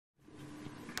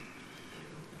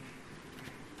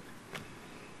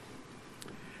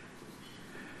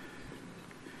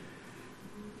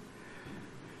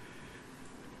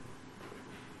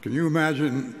Can you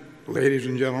imagine, ladies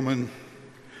and gentlemen,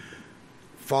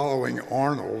 following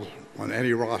Arnold on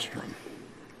any rostrum?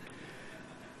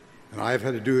 And I've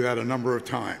had to do that a number of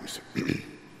times.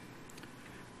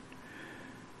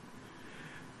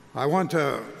 I want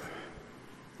to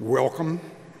welcome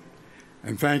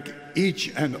and thank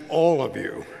each and all of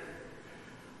you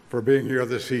for being here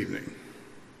this evening.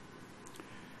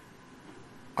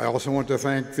 I also want to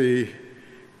thank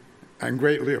and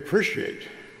greatly appreciate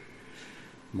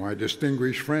my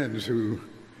distinguished friends who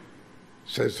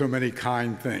said so many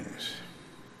kind things.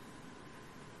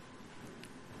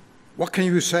 What can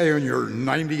you say on your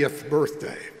 90th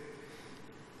birthday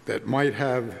that might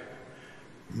have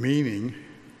meaning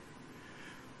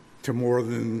to more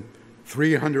than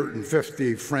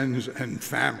 350 friends and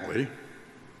family,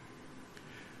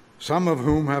 some of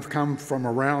whom have come from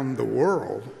around the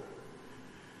world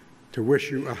to wish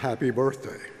you a happy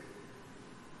birthday?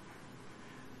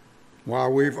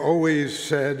 While we've always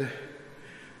said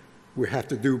we have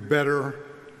to do better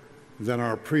than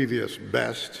our previous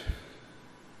best,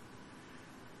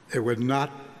 it would not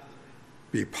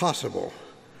be possible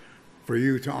for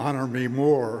you to honor me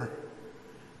more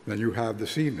than you have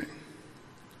this evening.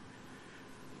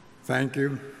 Thank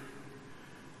you,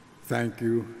 thank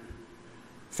you,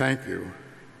 thank you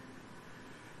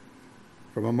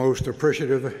from a most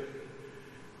appreciative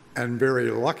and very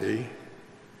lucky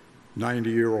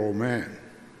 90-year-old man.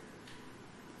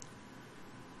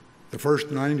 The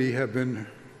first 90 have been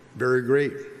very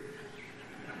great.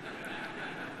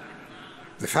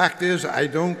 The fact is, I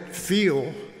don't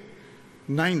feel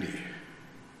 90.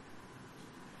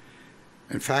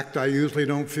 In fact, I usually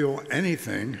don't feel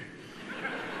anything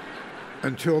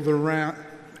until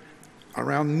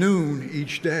around noon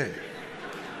each day,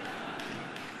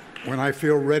 when I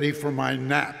feel ready for my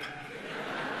nap.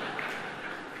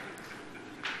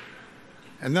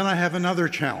 And then I have another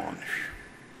challenge.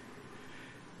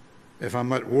 If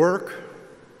I'm at work,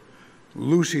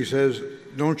 Lucy says,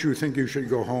 "Don't you think you should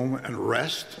go home and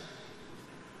rest?"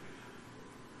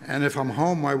 And if I'm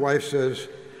home, my wife says,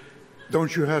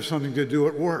 "Don't you have something to do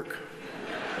at work?"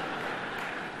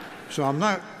 So I'm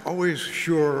not always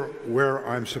sure where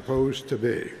I'm supposed to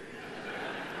be.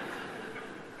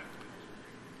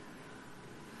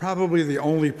 Probably the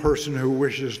only person who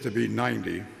wishes to be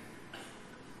 90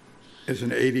 is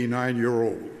an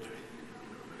 89-year-old.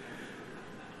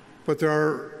 But there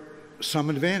are some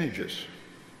advantages.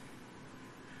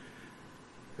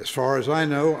 As far as I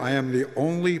know, I am the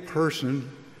only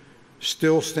person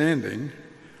still standing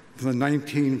from the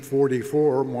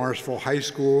 1944 Morrisville High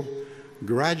School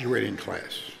graduating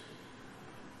class.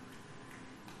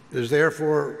 It is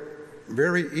therefore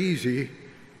very easy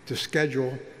to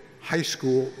schedule high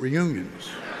school reunions.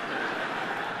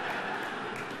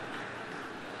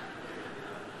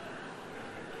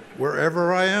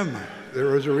 Wherever I am,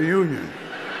 there is a reunion.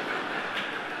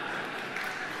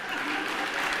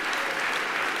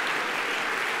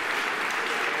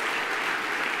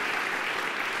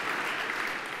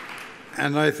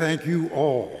 And I thank you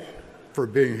all for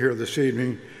being here this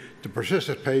evening to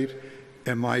participate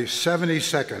in my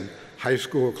 72nd high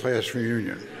school class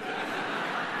reunion.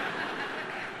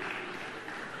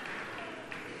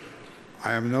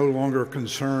 I am no longer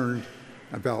concerned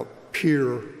about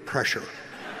peer pressure.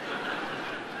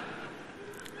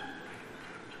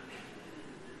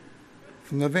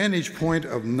 From the vantage point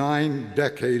of 9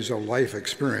 decades of life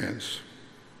experience,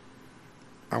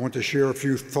 I want to share a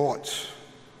few thoughts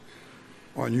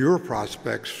on your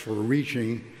prospects for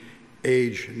reaching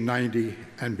age 90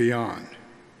 and beyond.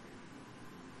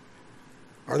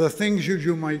 Are there things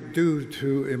you might do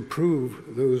to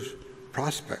improve those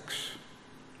prospects?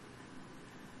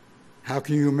 How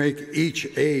can you make each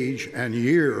age and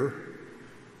year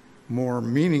more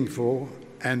meaningful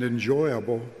and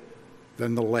enjoyable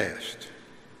than the last?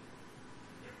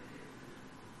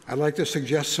 I'd like to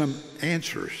suggest some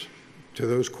answers to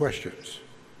those questions.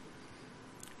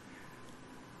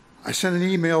 I sent an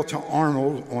email to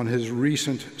Arnold on his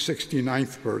recent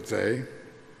 69th birthday,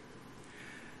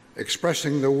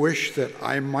 expressing the wish that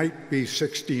I might be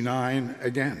 69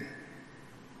 again,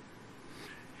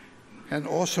 and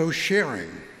also sharing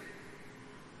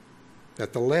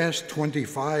that the last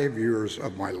 25 years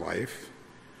of my life,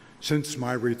 since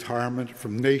my retirement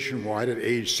from Nationwide at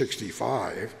age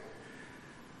 65,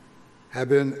 have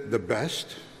been the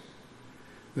best,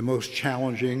 the most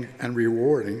challenging and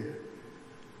rewarding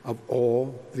of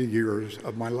all the years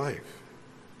of my life.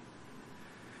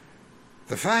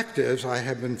 The fact is, I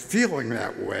have been feeling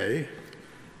that way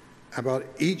about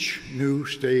each new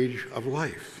stage of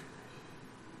life.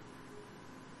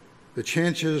 The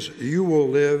chances you will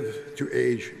live to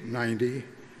age 90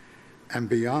 and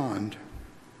beyond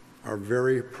are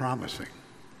very promising.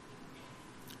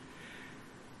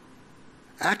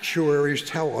 Actuaries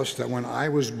tell us that when I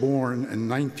was born in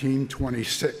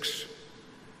 1926,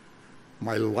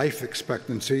 my life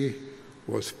expectancy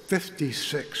was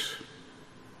 56.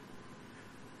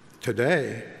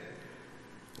 Today,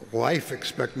 life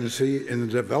expectancy in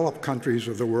the developed countries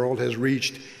of the world has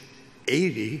reached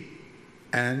 80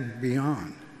 and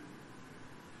beyond.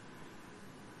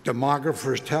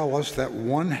 Demographers tell us that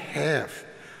 1/2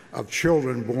 of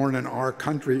children born in our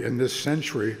country in this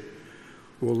century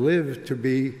will live to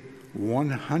be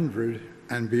 100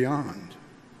 and beyond.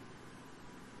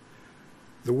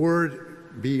 The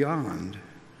word beyond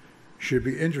should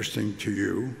be interesting to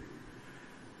you,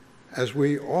 as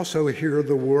we also hear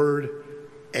the word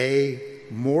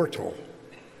amortal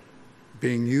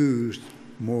being used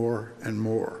more and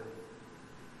more.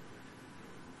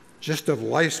 Just as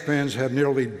lifespans have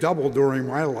nearly doubled during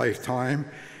my lifetime,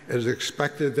 it is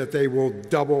expected that they will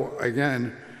double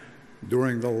again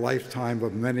during the lifetime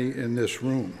of many in this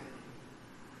room.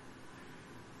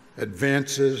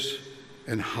 Advances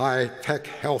in high-tech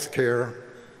healthcare,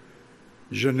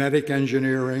 genetic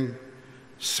engineering,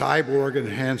 cyborg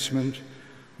enhancement,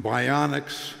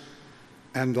 bionics,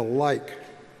 and the like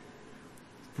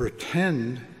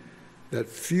pretend that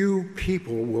few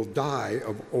people will die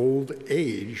of old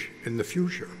age in the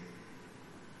future.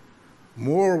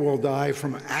 More will die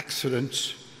from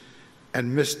accidents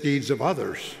and misdeeds of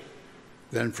others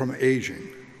than from aging.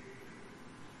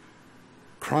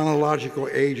 Chronological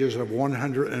ages of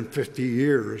 150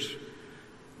 years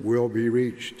will be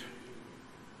reached.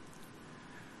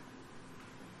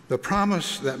 The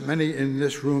promise that many in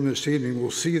this room this evening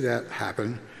will see that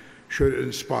happen should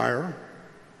inspire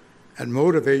and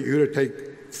motivate you to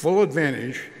take full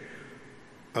advantage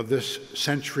of this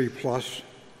century-plus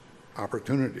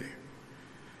opportunity.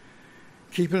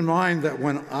 Keep in mind that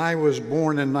when I was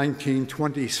born in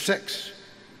 1926,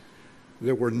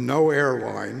 there were no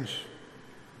airlines.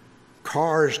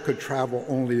 Cars could travel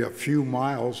only a few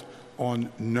miles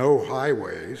on no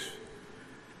highways.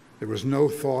 There was no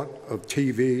thought of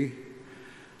TV.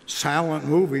 Silent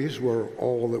movies were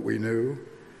all that we knew.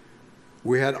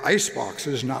 We had ice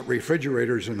boxes, not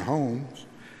refrigerators in homes.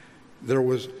 There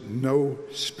was no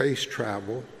space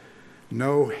travel,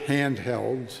 no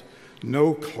handhelds,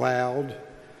 no cloud,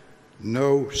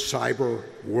 no cyber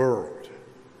world.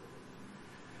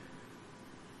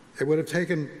 It would have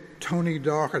taken Tony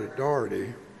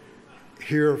Doherty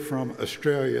here from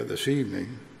Australia this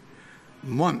evening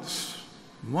months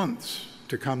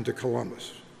to come to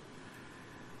Columbus.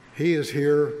 He is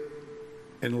here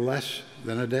in less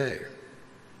than a day.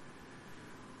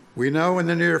 We know in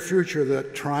the near future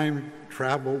that time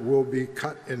travel will be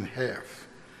cut in half,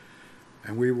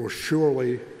 and we will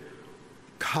surely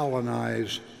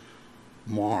colonize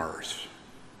Mars.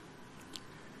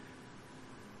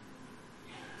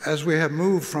 As we have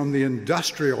moved from the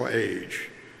industrial age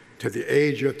to the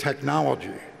age of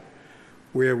technology,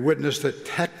 we have witnessed that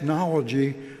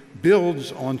technology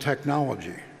builds on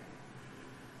technology.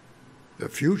 The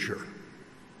future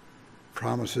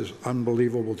promises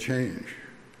unbelievable change.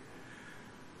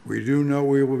 We do know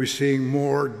we will be seeing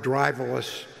more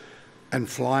driverless and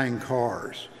flying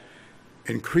cars,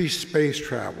 increased space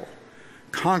travel,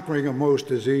 conquering of most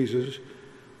diseases.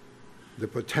 The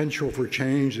potential for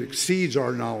change exceeds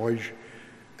our knowledge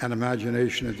and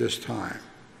imagination at this time.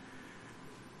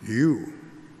 You,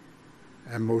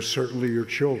 and most certainly your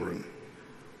children,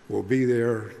 will be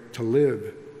there to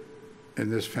live in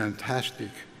this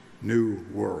fantastic new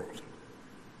world.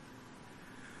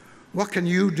 What can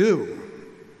you do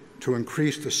to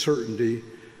increase the certainty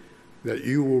that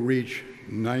you will reach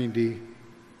 90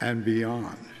 and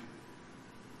beyond?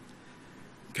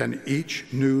 Can each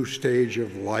new stage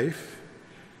of life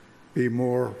be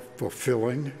more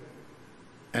fulfilling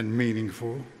and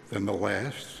meaningful than the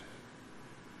last?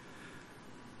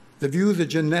 The view that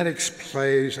genetics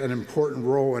plays an important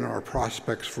role in our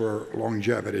prospects for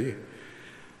longevity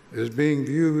is being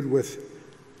viewed with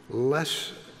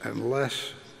less and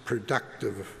less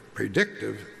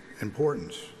predictive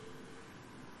importance.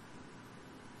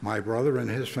 My brother and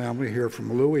his family here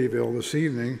from Louisville this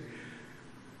evening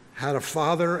had a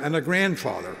father and a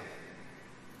grandfather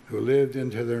who lived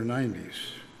into their 90s.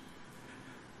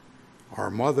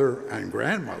 Our mother and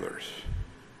grandmothers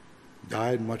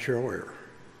died much earlier.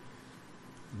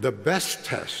 The best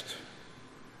test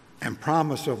and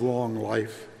promise of long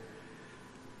life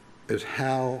is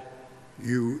how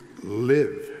you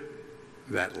live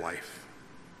that life.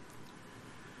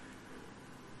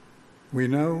 We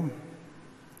know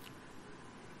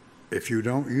if you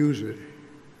don't use it,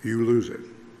 you lose it.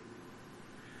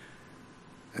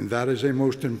 and that is a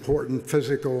most important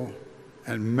physical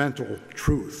and mental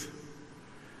truth.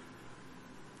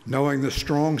 Knowing the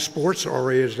strong sports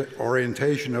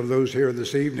orientation of those here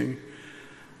this evening,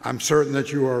 I'm certain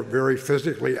that you are very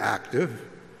physically active,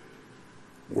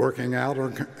 working out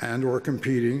or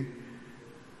competing.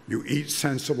 You eat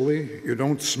sensibly, you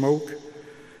don't smoke,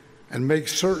 and make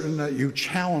certain that you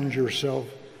challenge yourself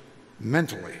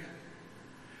mentally.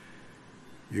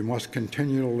 You must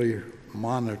continually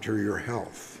monitor your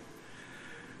health.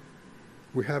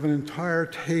 We have an entire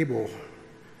table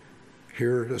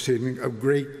here this evening of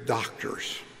great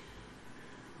doctors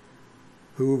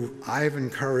who I've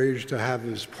encouraged to have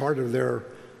as part of their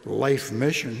life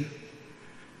mission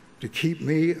to keep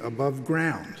me above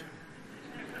ground.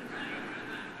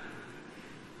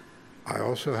 I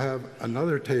also have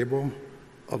another table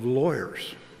of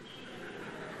lawyers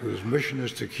whose mission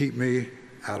is to keep me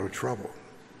out of trouble.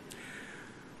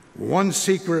 One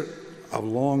secret of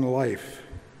long life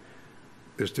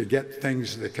is to get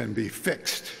things that can be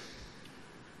fixed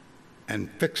and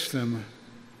fix them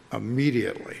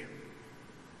immediately.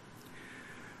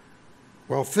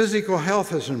 While physical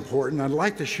health is important, I'd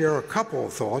like to share a couple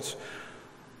of thoughts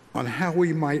on how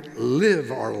we might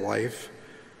live our life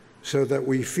so that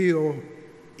we feel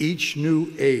each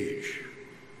new age,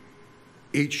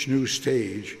 each new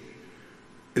stage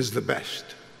is the best.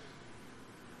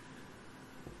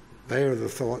 They are the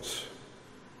thoughts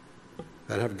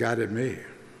that have guided me.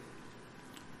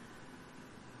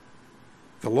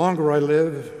 The longer I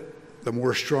live, the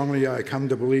more strongly I come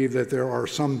to believe that there are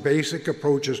some basic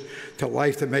approaches to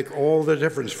life that make all the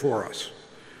difference for us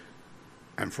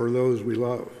and for those we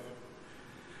love.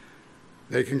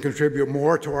 They can contribute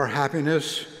more to our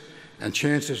happiness and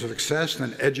chances of success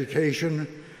than education,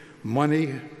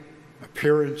 money,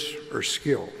 appearance, or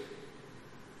skill.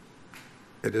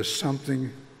 It is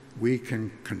something we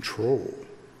can control,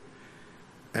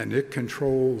 and it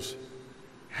controls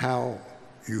how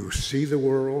you see the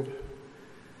world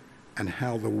and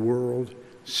how the world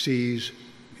sees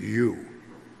you.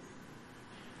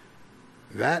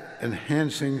 That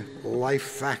enhancing life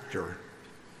factor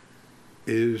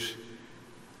is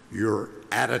your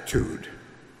attitude.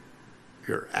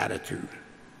 Your attitude.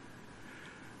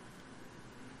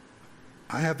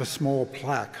 I have a small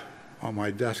plaque on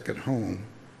my desk at home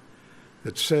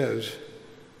that says,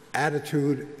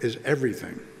 "Attitude is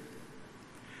everything."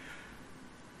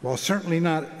 While certainly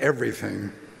not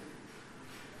everything,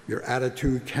 your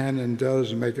attitude can and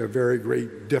does make a very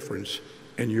great difference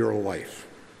in your life.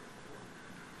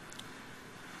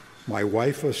 My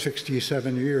wife of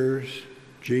 67 years,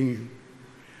 Jean,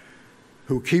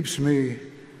 who keeps me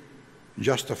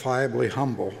justifiably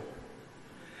humble,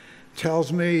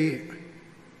 tells me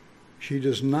she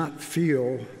does not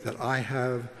feel that I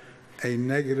have a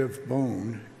negative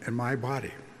bone in my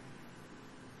body.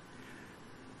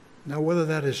 Now, whether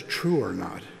that is true or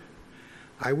not,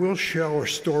 I will share a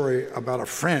story about a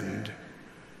friend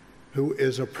who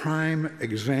is a prime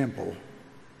example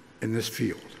in this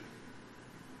field.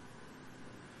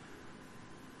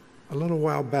 A little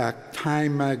while back,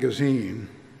 Time magazine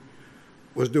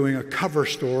was doing a cover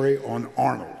story on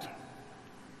Arnold.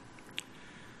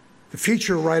 The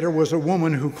feature writer was a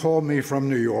woman who called me from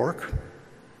New York.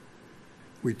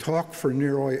 We talked for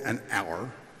nearly an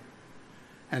hour,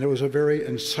 and it was a very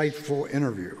insightful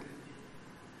interview.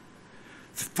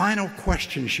 The final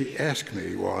question she asked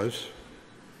me was,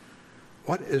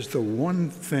 what is the one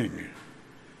thing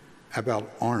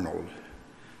about Arnold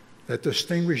that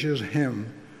distinguishes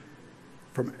him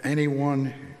from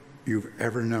anyone you've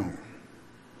ever known?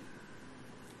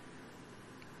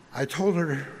 I told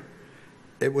her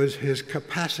it was his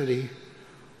capacity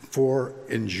for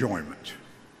enjoyment.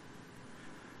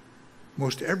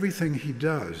 Most everything he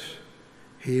does,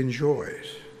 he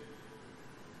enjoys.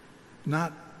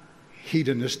 Not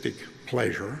hedonistic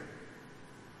pleasure,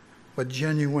 but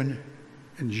genuine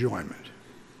enjoyment.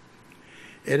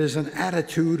 It is an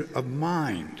attitude of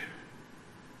mind.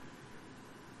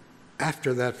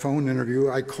 After that phone interview,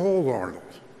 I called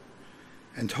Arnold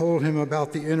and told him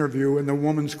about the interview and the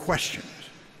woman's questions.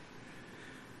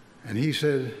 And he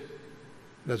said,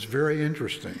 "That's very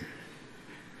interesting.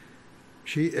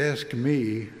 She asked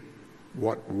me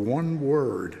what one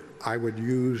word I would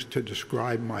use to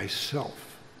describe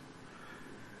myself.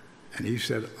 And he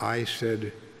said, I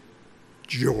said,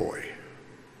 joy.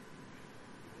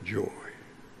 Joy."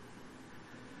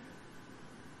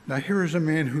 Now here is a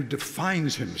man who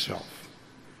defines himself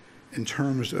in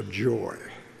terms of joy.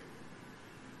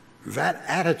 That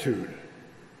attitude,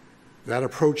 that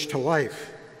approach to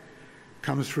life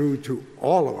comes through to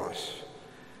all of us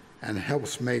and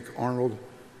helps make Arnold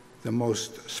the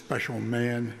most special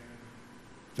man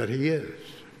that he is.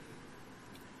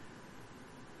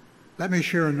 Let me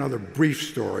share another brief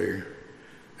story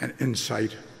and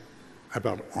insight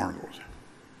about Arnold.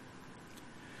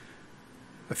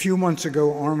 A few months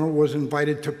ago, Arnold was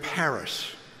invited to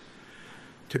Paris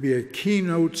to be a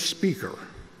keynote speaker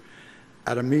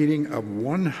at a meeting of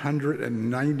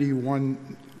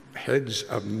 191 heads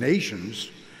of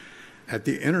nations at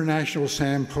the International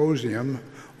Symposium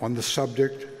on the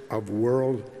subject of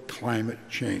world climate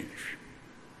change.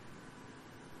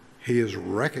 He is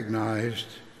recognized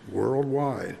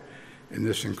worldwide in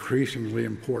this increasingly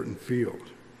important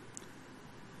field.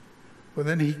 But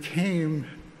then he came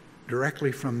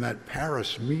directly from that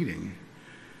Paris meeting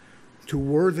to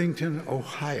Worthington,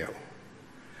 Ohio,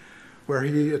 where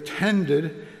he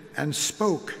attended and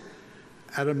spoke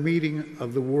at a meeting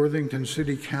of the Worthington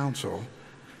City Council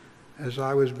as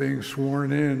I was being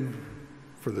sworn in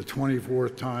for the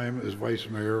 24th time as vice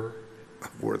mayor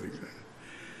of Worthington.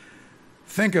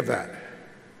 Think of that.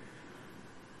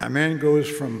 A man goes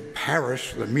from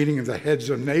Paris, the meeting of the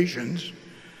heads of nations,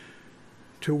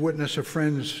 to witness a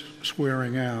friend's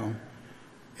swearing out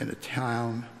in a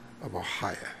town of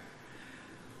Ohio.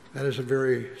 That is a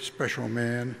very special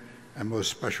man and most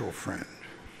special friend.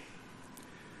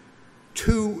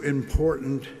 Two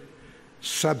important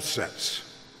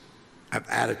subsets of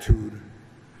attitude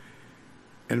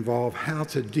involve how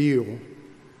to deal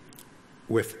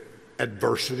with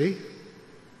adversity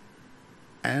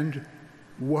and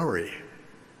worry.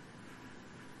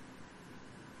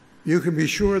 You can be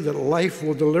sure that life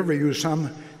will deliver you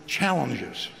some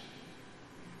challenges,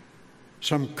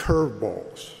 some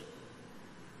curveballs.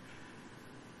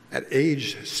 At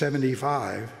age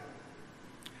 75,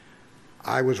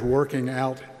 I was working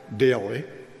out daily,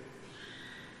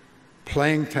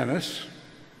 playing tennis,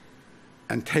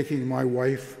 and taking my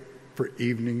wife for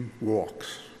evening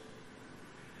walks.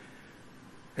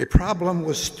 A problem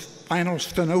with spinal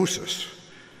stenosis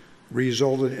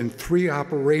resulted in 3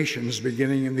 operations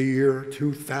beginning in the year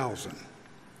 2000.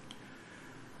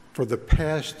 For the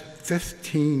past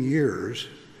 15 years,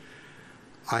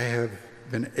 I have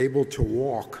been able to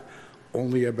walk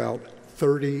only about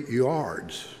 30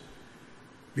 yards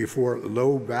before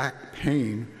low back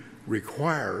pain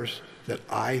requires that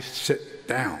I sit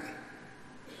down.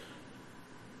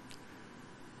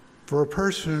 For a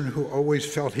person who always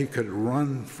felt he could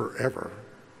run forever,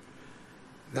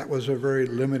 that was a very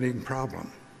limiting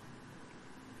problem.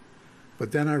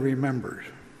 But then I remembered,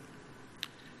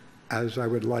 as I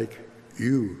would like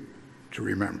you to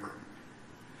remember,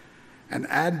 an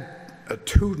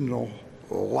attitudinal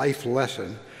life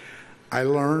lesson I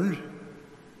learned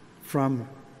from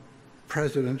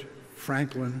President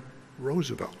Franklin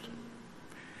Roosevelt.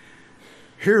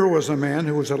 Here was a man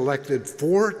who was elected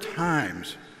 4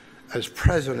 times as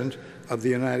President of the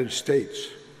United States,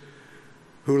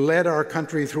 who led our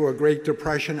country through a Great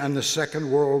Depression and the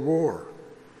Second World War.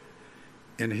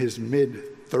 In his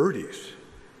mid-30s,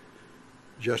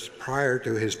 just prior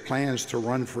to his plans to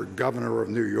run for governor of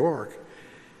New York,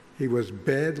 he was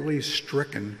badly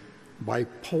stricken by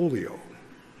polio.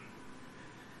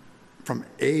 From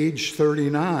age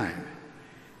 39,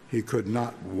 he could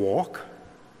not walk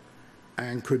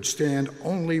and could stand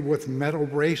only with metal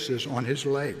braces on his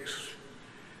legs.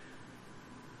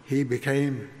 He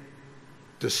became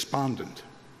despondent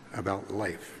about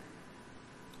life.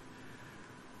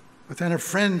 But then a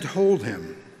friend told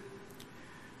him,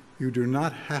 "You do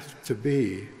not have to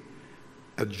be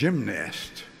a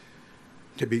gymnast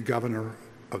to be governor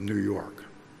of New York."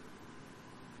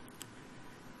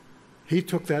 He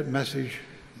took that message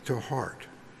to heart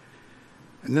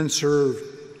and then served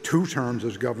 2 terms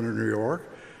as governor of New York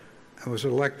and was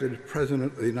elected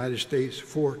president of the United States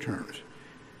 4 terms.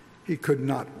 He could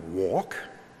not walk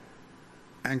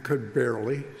and could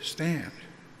barely stand.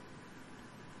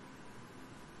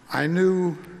 I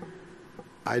knew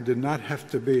I did not have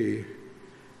to be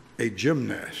a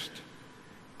gymnast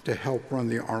to help run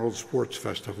the Arnold Sports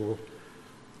Festival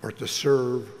or to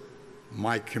serve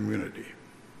my community.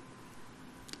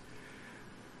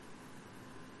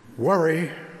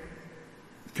 Worry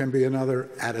can be another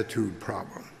attitude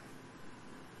problem.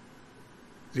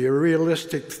 The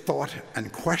realistic thought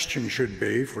and question should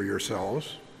be for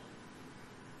yourselves,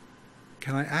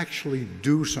 can I actually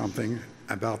do something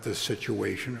about this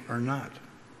situation or not?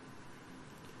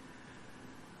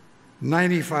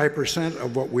 95%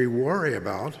 of what we worry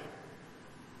about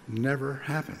never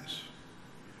happens.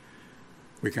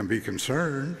 We can be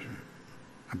concerned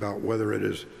about whether it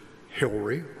is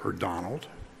Hillary or Donald,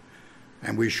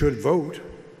 and we should vote,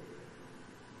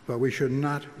 but we should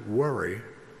not worry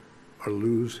or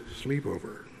lose sleep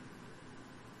over it.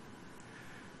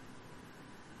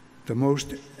 The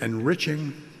most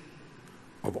enriching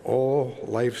of all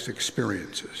life's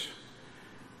experiences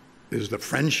is the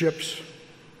friendships,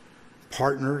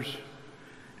 partners,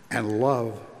 and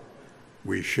love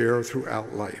we share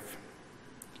throughout life.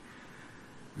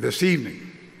 This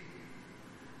evening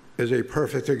is a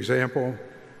perfect example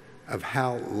of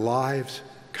how lives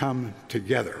come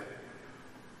together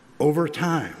over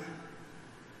time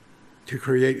to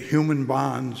create human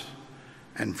bonds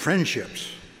and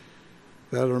friendships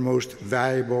that are most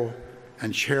valuable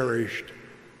and cherished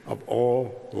of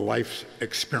all life's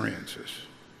experiences.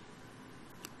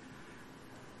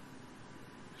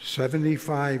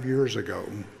 75 years ago,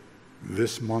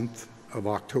 this month of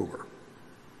October,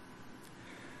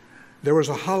 there was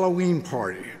a Halloween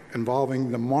party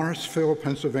involving the Morrisville,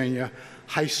 Pennsylvania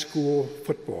high school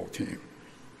football team.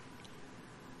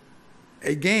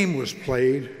 A game was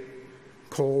played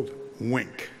called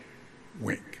Wink,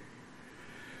 Wink,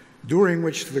 during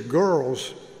which the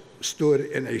girls stood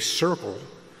in a circle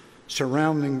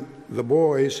surrounding the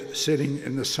boys sitting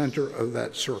in the center of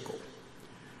that circle.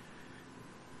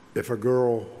 If a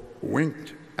girl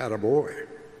winked at a boy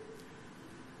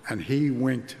and he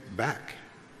winked back,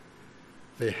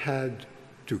 they had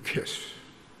to kiss.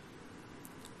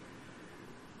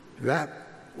 That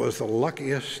was the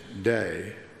luckiest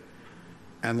day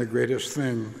and the greatest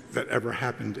thing that ever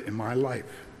happened in my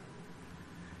life.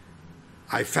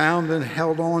 I found and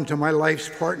held on to my life's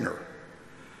partner,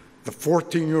 the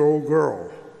 14-year-old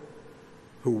girl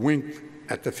who winked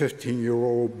at the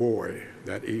 15-year-old boy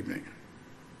that evening.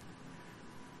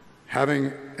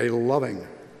 Having a loving,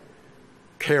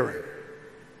 caring,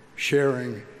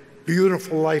 sharing,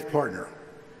 beautiful life partner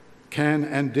can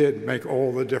and did make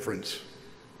all the difference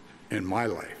in my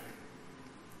life.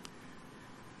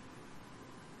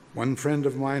 One friend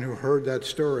of mine who heard that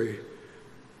story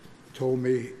told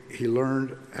me he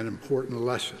learned an important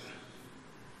lesson.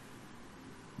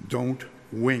 Don't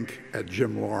wink at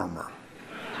Jim Lorimer.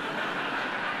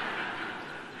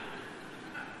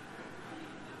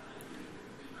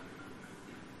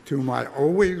 To my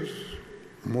always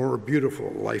more beautiful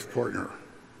life partner,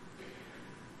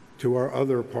 to our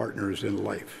other partners in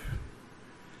life,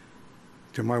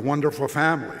 to my wonderful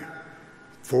family,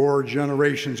 4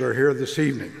 generations are here this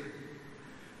evening,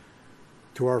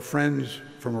 to our friends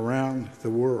from around the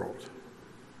world.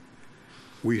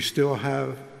 We still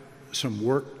have some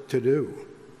work to do.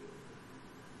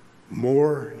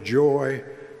 More joy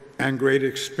and great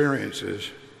experiences,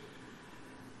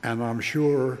 and I'm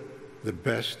sure the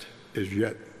best is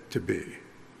yet to be.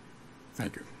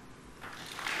 Thank you.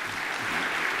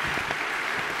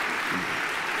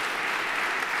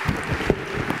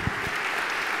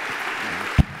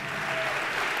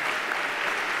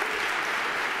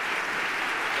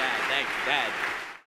 Dad, thank you, Dad.